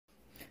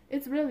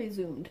It's really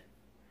zoomed.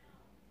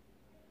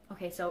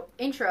 Okay, so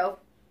intro.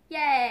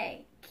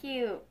 Yay!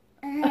 Cute.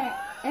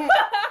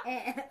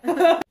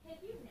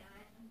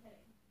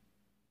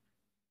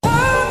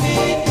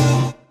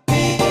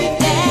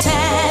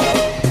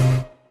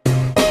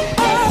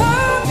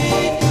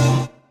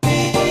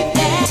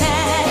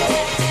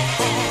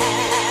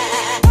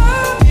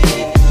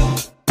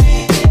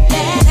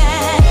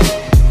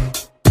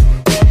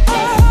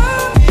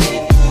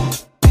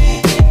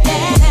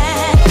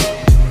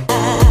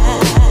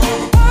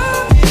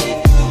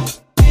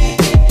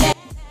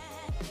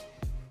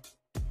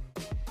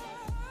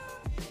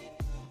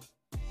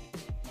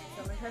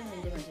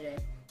 Something different today.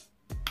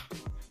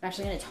 I'm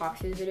actually going to talk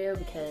through the video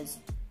because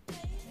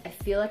I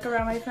feel like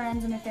around my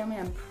friends and my family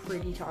I'm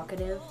pretty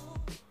talkative.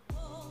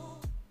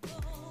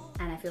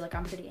 And I feel like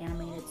I'm pretty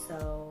animated,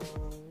 so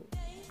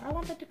I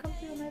want that to come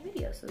through in my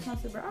video so it's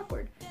not super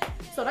awkward.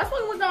 So that's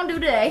what we're going to do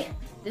today.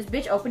 This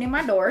bitch opening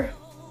my door.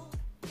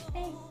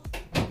 Hey.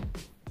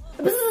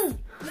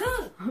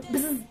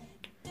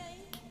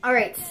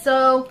 Alright,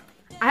 so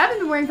I haven't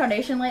been wearing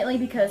foundation lately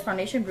because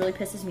foundation really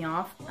pisses me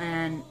off,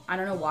 and I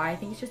don't know why. I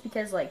think it's just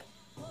because like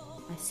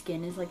my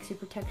skin is like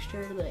super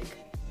textured, like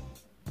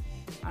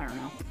I don't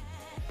know,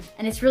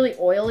 and it's really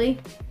oily.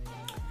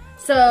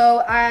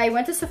 So I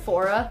went to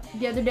Sephora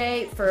the other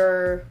day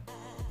for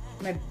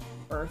my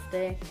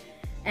birthday,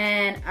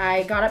 and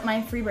I got up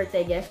my free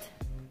birthday gift.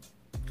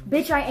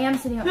 Bitch, I am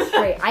sitting up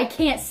straight. I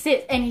can't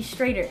sit any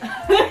straighter.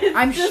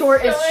 I'm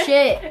short as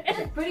shit.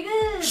 It's pretty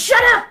good.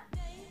 Shut up!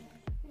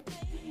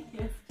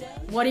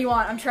 What do you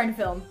want? I'm trying to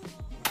film.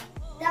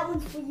 That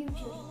one's for you,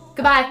 Judy.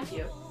 Goodbye. Thank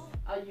you.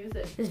 I'll use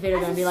it. This video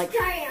is gonna be like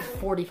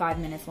 45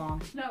 minutes long.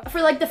 No.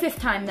 For like the 5th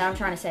time that I'm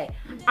trying to say.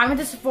 I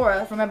went to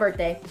Sephora for my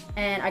birthday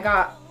and I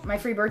got my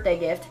free birthday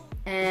gift,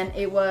 and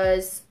it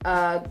was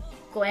a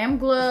Glam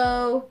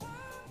Glow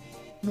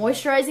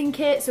moisturizing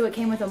kit. So it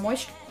came with a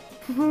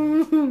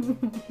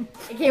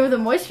it came with a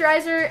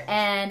moisturizer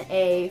and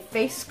a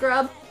face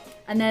scrub,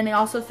 and then they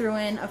also threw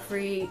in a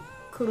free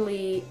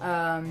Kudali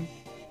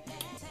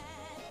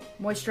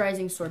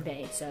moisturizing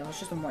sorbet, so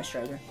it's just a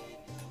moisturizer.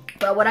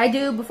 But what I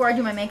do before I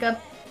do my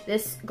makeup,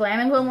 this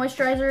Glam & Glow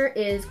moisturizer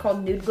is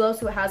called Nude Glow,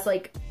 so it has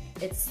like,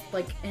 it's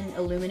like an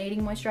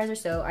illuminating moisturizer,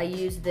 so I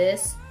use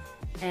this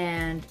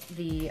and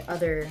the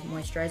other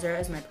moisturizer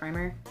as my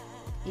primer.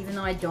 Even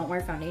though I don't wear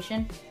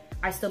foundation,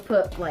 I still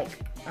put like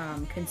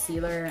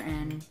concealer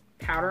and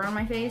powder on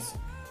my face,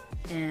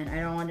 and I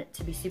don't want it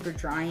to be super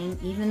drying.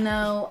 Even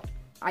though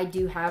I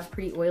do have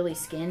pretty oily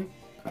skin,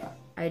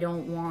 I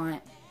don't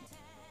want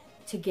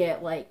to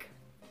get like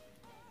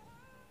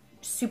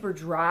super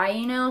dry,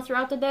 you know,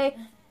 throughout the day.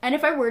 And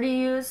if I were to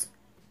use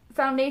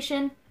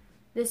foundation,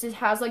 this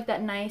has like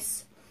that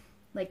nice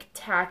like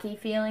tacky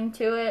feeling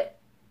to it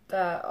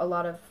that a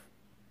lot of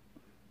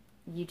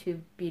YouTube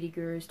beauty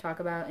gurus talk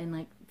about in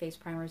like face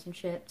primers and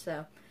shit.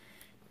 So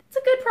it's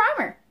a good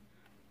primer.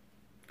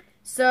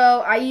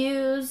 So I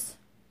use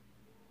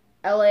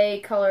LA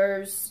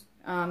Colors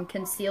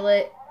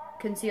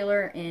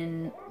concealer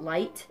in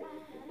light.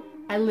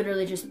 I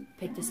literally just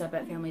picked this up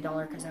at Family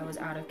Dollar because I was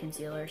out of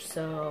concealer,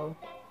 so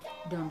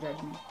don't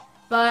judge me.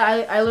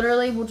 But I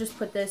literally will just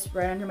put this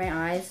right under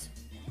my eyes,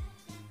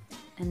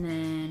 and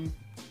then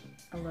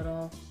a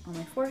little on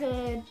my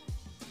forehead,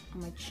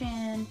 on my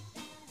chin,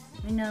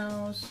 my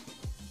nose,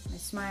 my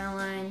smile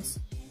lines.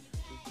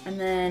 And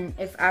then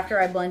if after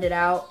I blend it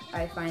out,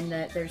 I find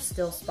that there's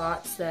still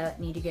spots that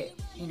need to get,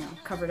 you know,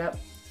 covered up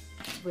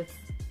with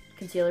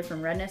concealer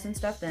from redness and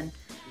stuff, then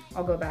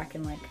I'll go back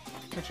and like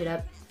touch it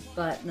up.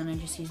 But then I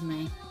just use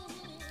my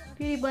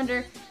beauty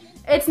blender.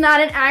 It's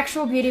not an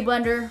actual beauty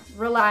blender.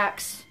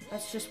 Relax.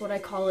 That's just what I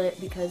call it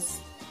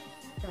because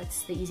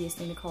that's the easiest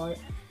thing to call it.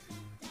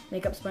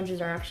 Makeup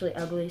sponges are actually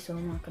ugly, so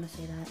I'm not going to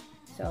say that.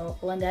 So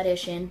blend that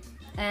ish in.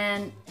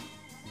 And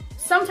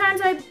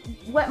sometimes I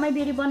wet my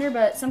beauty blender,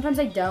 but sometimes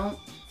I don't.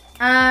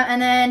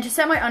 And then to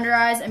set my under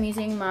eyes, I'm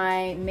using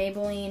my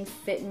Maybelline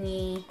Fit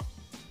Me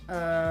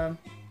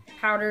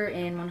powder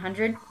in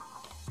 100.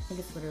 I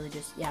think it's literally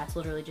just, yeah, it's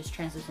literally just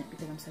translucent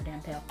because I'm so damn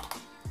pale.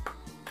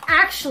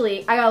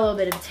 Actually, I got a little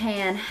bit of a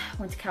tan.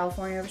 Went to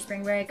California over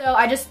spring break. So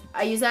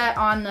I use that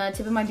on the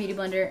tip of my beauty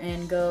blender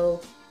and go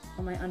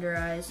on my under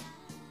eyes.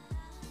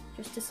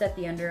 Just to set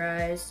the under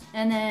eyes.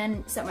 And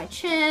then set my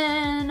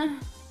chin.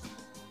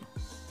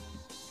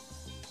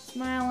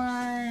 Smile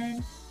line.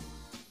 My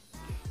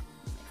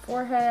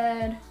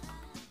forehead.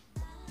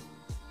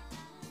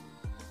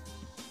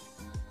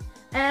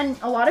 And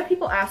a lot of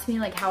people ask me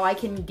like how I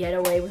can get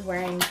away with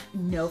wearing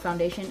no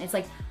foundation. It's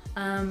like,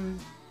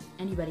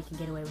 anybody can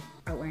get away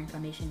without wearing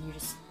foundation. You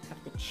just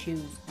have to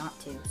choose not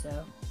to,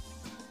 so.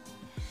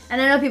 And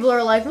I know people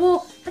are like,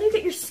 well, how do you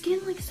get your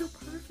skin like so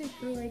perfect?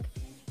 Or like,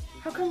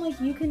 how come like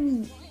you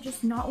can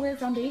just not wear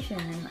foundation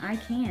and I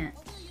can't?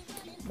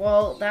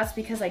 Well, that's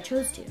because I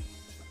chose to.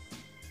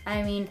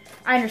 I mean,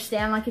 I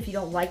understand like if you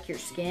don't like your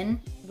skin,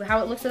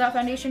 how it looks without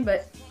foundation,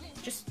 but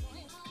just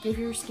give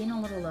your skin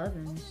a little love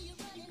and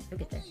you'll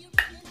get there.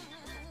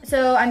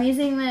 So I'm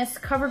using this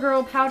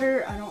CoverGirl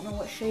powder. I don't know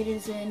what shade it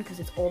is in because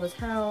it's old as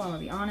hell, I'm gonna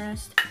be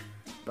honest.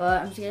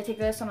 But I'm just gonna take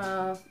this on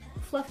a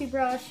fluffy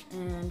brush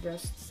and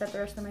just set the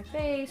rest of my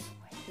face.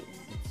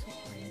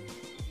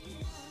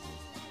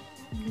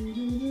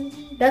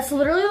 That's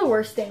literally the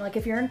worst thing. Like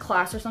if you're in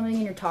class or something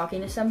and you're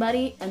talking to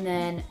somebody and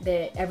then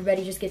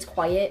everybody just gets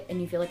quiet and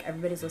you feel like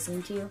everybody's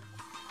listening to you.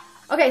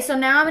 Okay, so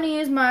now I'm gonna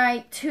use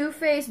my Too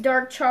Faced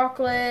Dark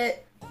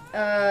Chocolate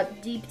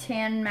Deep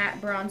Tan Matte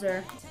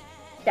Bronzer.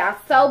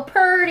 That's so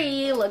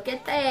pretty. Look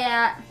at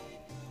that.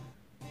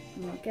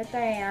 Look at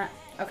that.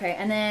 Okay,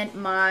 and then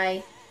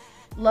my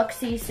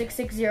Luxie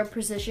 660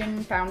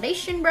 Precision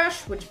Foundation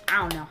Brush, which I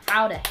don't know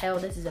how the hell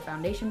this is a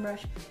foundation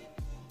brush.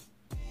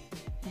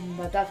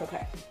 But that's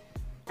okay.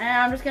 And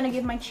I'm just gonna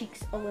give my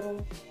cheeks a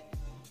little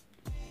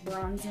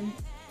bronzing.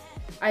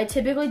 I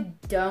typically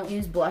don't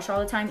use blush all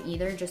the time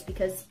either, just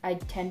because I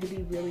tend to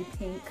be really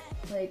pink,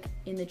 like,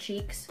 in the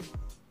cheeks.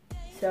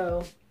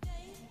 So,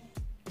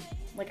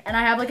 like, and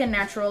I have, like, a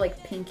natural,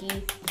 like,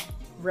 pinky,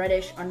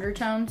 reddish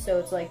undertone, so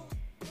it's like,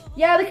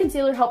 yeah, the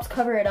concealer helps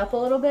cover it up a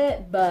little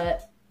bit,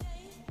 but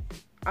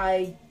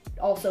I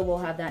also will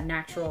have that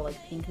natural, like,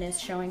 pinkness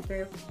showing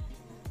through.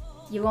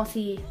 You won't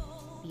see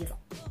these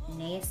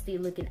nasty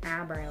looking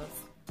eyebrows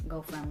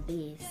go from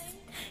this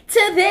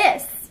to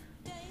this.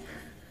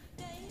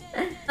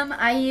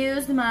 I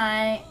used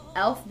my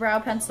e.l.f. brow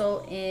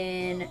pencil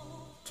in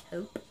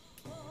taupe.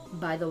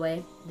 By the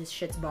way, this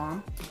shit's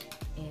bomb.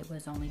 It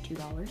was only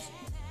 $2.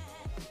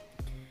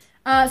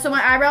 So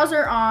my eyebrows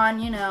are on,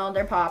 you know,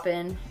 they're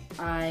popping.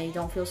 I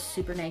don't feel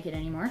super naked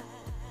anymore.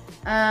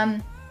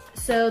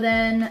 So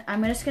then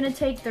I'm just gonna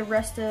take the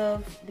rest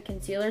of the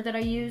concealer that I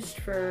used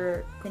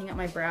for cleaning up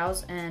my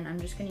brows, and I'm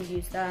just gonna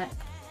use that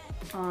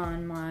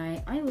on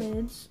my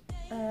eyelids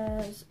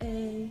as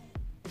a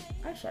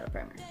eyeshadow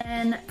primer.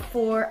 And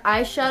for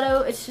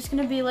eyeshadow, it's just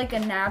gonna be like a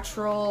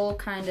natural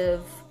kind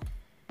of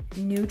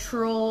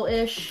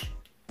neutral-ish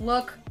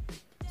look.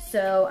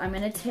 So I'm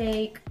gonna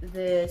take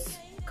this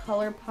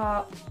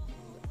ColourPop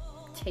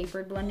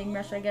tapered blending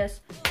brush, I guess,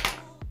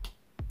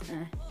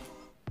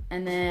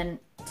 and then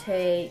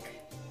take,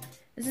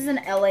 this is an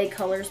LA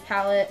Colors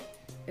palette.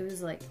 It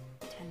was like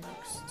 $10,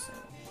 so.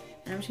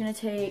 And I'm just gonna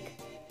take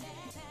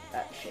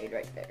that shade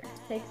right there.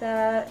 Take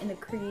that in the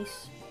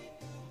crease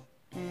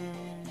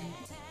and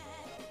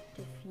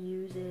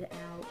diffuse it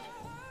out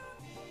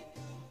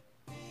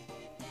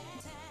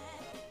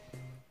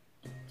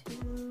to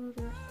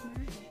the rest of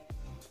my eye.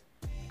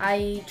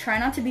 I try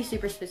not to be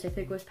super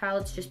specific with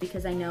palettes just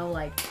because I know,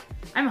 like,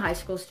 I'm a high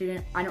school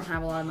student, I don't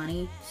have a lot of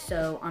money,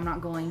 so I'm not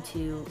going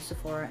to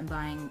Sephora and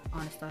buying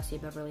Anastasia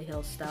Beverly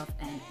Hills stuff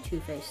and Too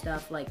Faced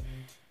stuff. Like,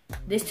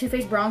 this Too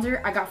Faced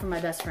bronzer I got from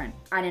my best friend.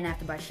 I didn't have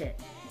to buy shit.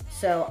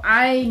 So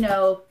I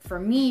know, for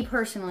me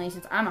personally,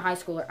 since I'm a high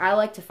schooler, I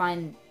like to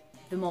find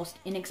the most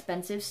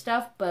inexpensive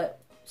stuff,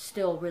 but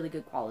still really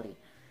good quality.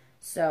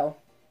 So,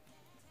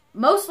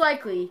 most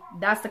likely,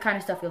 that's the kind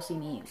of stuff you'll see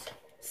me use.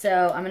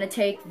 So, I'm going to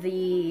take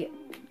the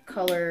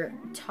color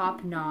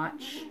Top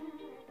Notch.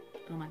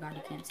 Oh my god,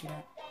 you can't see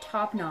that.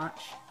 Top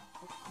Notch.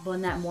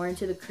 Blend that more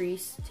into the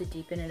crease to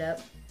deepen it up.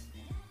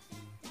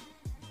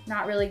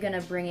 Not really going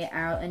to bring it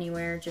out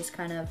anywhere, just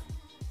kind of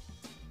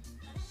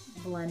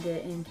blend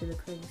it into the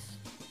crease.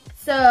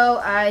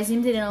 So, I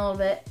zoomed it in a little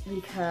bit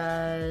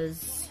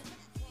because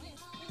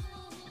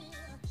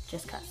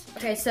just cuts.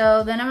 Okay,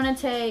 so then I'm going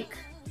to take,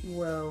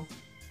 whoa,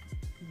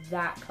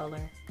 that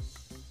color.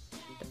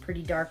 The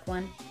pretty dark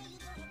one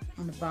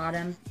on the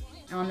bottom.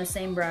 On the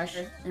same brush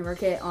and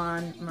work it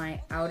on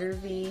my outer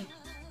V.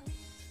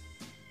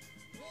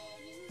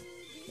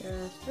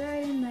 Just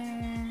right in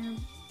there.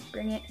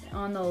 Bring it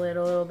on the lid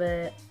a little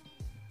bit.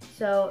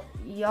 So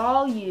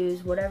y'all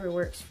use whatever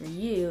works for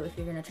you if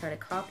you're gonna try to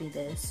copy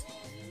this.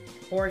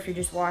 Or if you're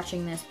just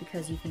watching this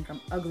because you think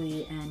I'm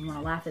ugly and you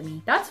wanna laugh at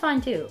me, that's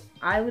fine too.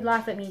 I would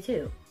laugh at me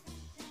too.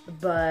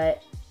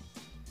 But,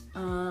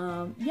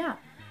 yeah.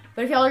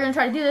 But if y'all are gonna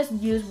try to do this,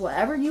 use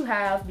whatever you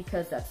have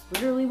because that's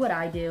literally what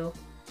I do.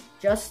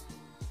 Just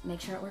make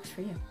sure it works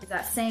for you. It's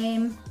that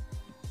same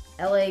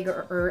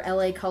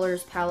LA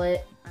Colors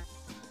palette,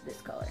 this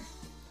color.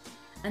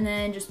 And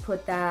then just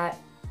put that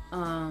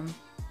on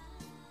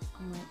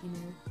my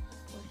inner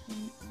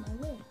portion of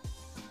my lid.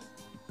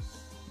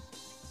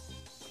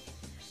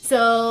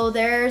 So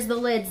there's the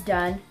lids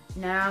done.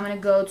 Now I'm gonna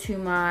go to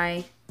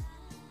my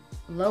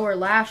lower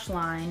lash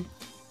line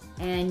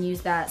and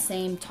use that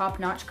same Top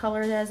Notch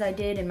color as I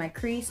did in my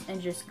crease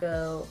and just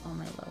go on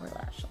my lower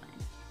lash line.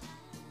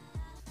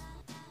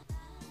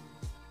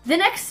 The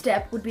next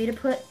step would be to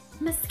put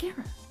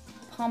mascara.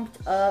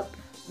 Pumped Up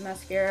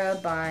mascara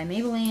by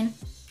Maybelline.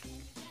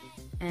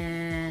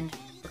 And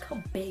look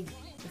how big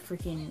the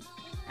freaking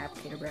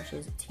applicator brush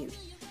is, it's huge.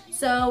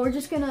 So we're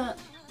just gonna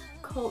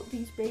coat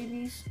these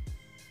babies.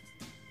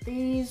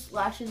 These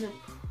lashes are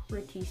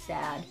pretty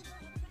sad.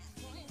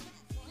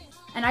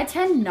 And I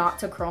tend not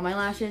to curl my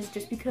lashes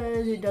just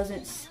because it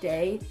doesn't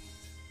stay.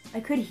 I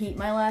could heat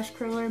my lash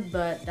curler,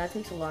 but that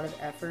takes a lot of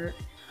effort.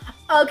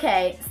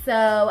 Okay,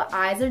 so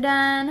eyes are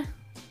done.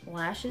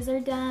 lashes are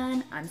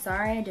done. I'm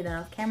sorry I did that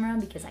off camera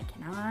because I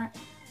cannot.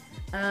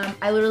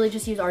 I literally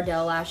just use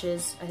Ardell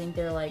lashes. I think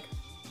they're like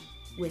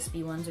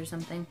wispy ones or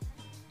something.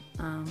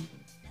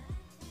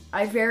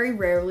 I very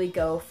rarely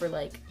go for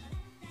like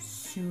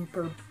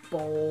super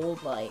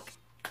bold, like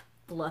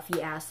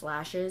fluffy ass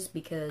lashes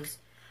because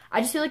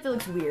I just feel like that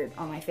looks weird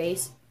on my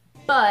face.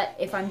 But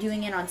if I'm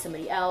doing it on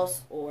somebody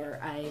else, or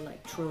I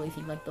like truly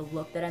think like the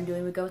look that I'm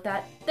doing would go with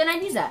that, then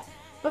I'd use that.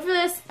 But for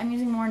this, I'm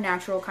using more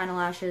natural kind of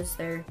lashes.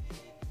 They're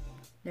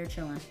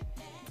chilling.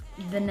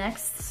 The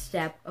next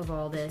step of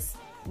all this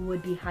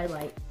would be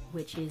highlight,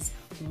 which is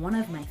one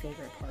of my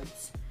favorite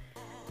parts.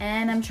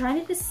 And I'm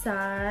trying to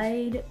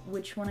decide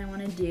which one I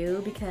want to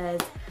do because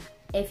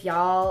if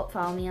y'all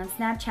follow me on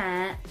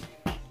Snapchat,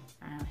 I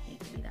hate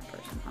to be that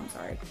person, I'm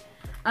sorry.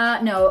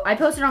 No, I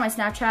posted on my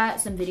Snapchat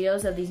some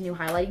videos of these new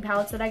highlighting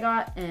palettes that I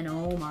got, and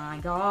oh my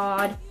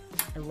god,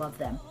 I love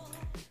them.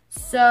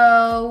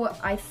 So,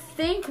 I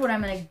think what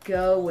I'm gonna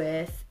go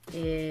with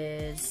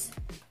is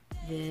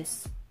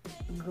this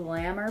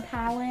Glamour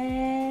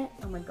palette.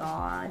 Oh my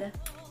god.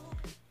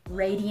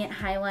 Radiant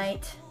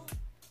highlight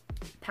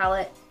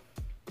palette.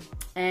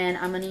 And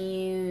I'm gonna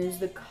use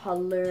the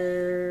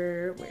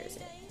color, where is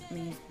it? I'm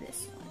gonna use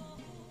this one.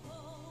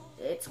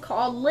 It's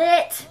called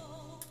Lit.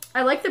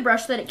 I like the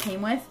brush that it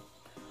came with.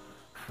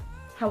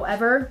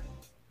 However,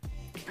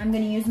 I'm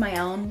gonna use my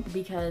own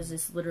because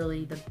it's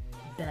literally the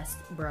best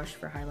brush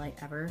for highlight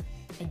ever.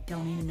 I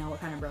don't even know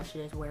what kind of brush it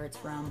is, where it's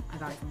from. I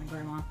got it from my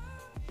grandma.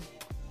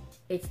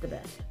 It's the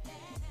best.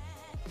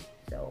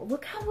 So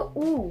look how,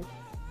 ooh.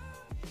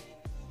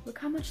 Look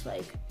how much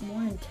like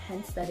more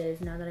intense that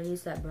is now that I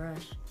use that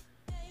brush.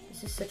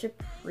 This is such a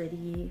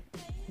pretty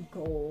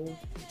gold.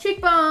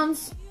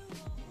 Cheekbones.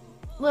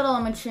 Little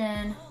on my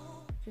chin.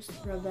 Just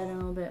rub that in a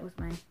little bit with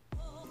my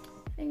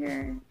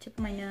finger, tip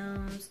of my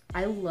nose.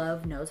 I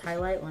love nose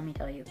highlight, let me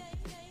tell you.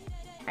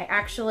 I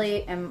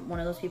actually am one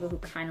of those people who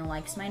kind of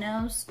likes my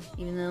nose,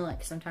 even though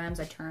like sometimes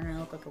I turn and I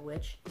look like a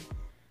witch.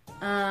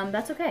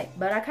 That's okay,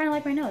 but I kind of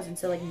like my nose, and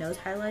so like nose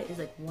highlight is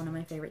like one of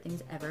my favorite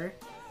things ever.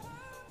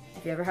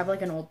 If you ever have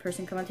like an old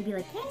person come up to you be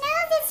like, your nose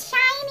is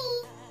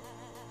shiny.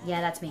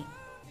 Yeah, that's me.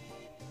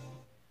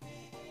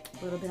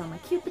 A little bit on my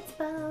Cupid's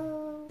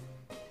bow.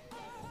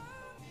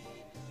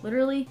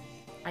 Literally,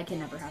 I can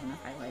never have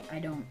enough highlight. I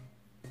don't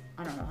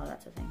know how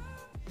that's a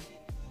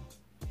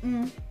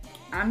thing.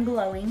 I'm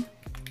glowing.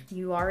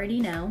 You already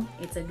know.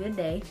 It's a good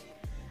day.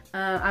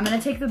 I'm going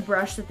to take the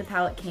brush that the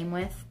palette came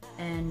with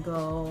and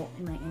go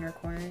in my inner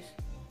corners.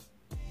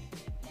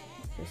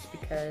 Just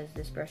because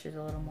this brush is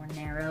a little more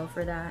narrow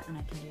for that, and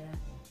I can do that.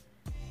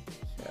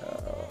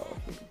 So,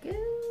 here we go.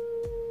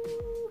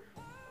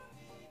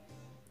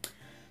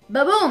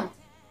 Ba-boom!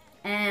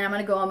 And I'm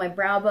going to go on my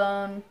brow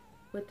bone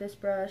with this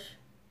brush.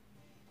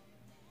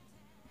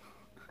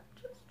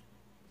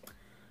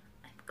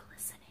 I'm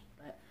glistening.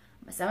 But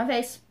I'm going to set my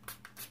face.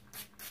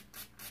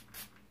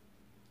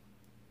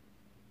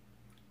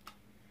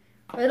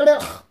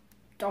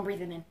 Don't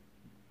breathe it in.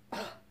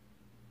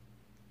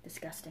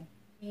 Disgusting.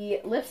 The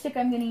lipstick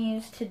I'm going to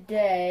use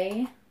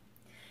today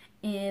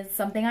is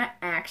something I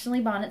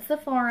actually bought at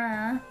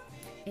Sephora.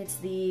 It's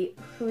the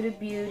Huda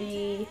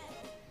Beauty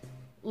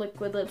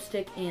liquid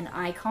lipstick in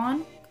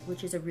Icon,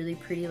 which is a really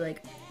pretty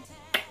like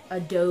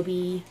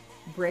Adobe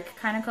brick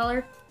kind of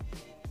color.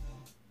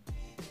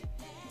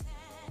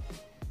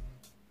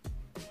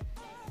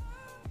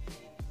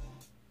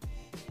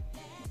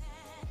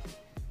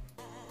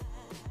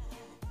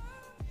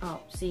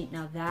 Oh, see,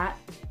 now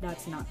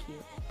that's not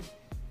cute.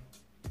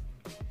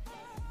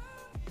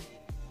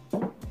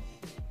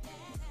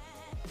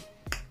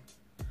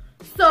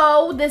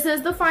 So, this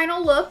is the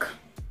final look.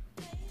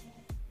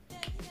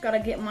 Gotta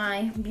get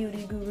my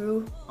beauty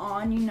guru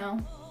on, you know.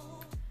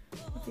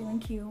 I'm feeling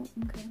cute,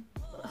 okay.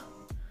 Ugh.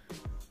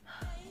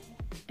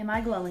 Am I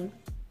glowing?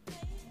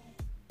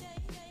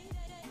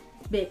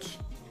 Bitch.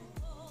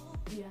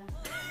 Yeah.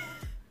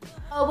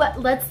 Oh,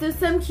 let's do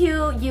some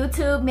cute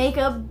YouTube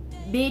makeup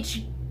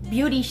bitch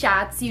beauty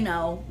shots, you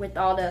know, with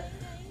all the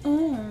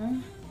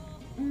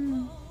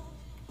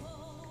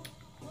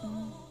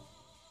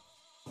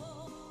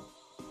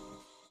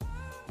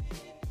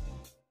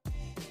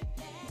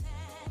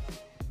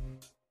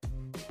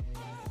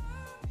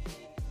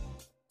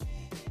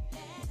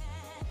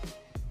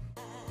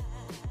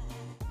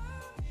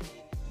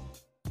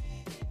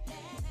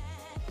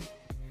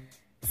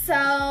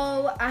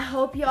So, I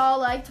hope y'all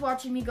liked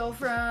watching me go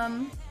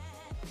from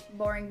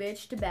boring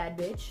bitch to bad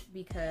bitch,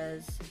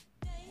 because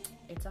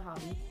it's a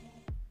hobby.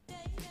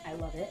 I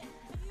love it.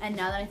 And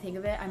now that I think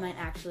of it, I might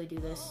actually do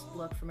this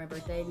look for my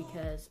birthday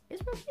because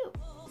it's real cute.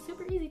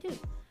 Super easy too.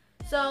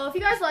 So if you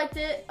guys liked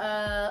it,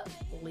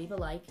 leave a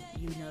like,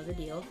 you know the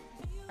deal.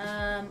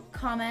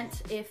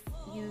 Comment if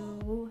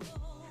you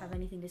have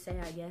anything to say,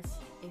 I guess.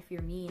 If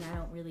you're mean, I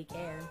don't really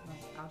care.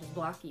 I'll just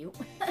block you.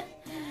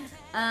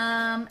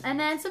 And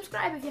then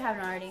subscribe if you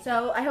haven't already.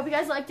 So I hope you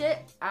guys liked it.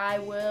 I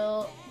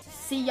will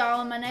see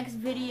y'all in my next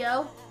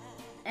video.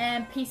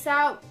 And peace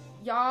out,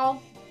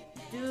 y'all,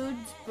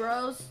 dudes,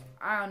 bros.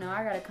 I don't know.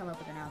 I gotta come up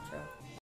with an outro.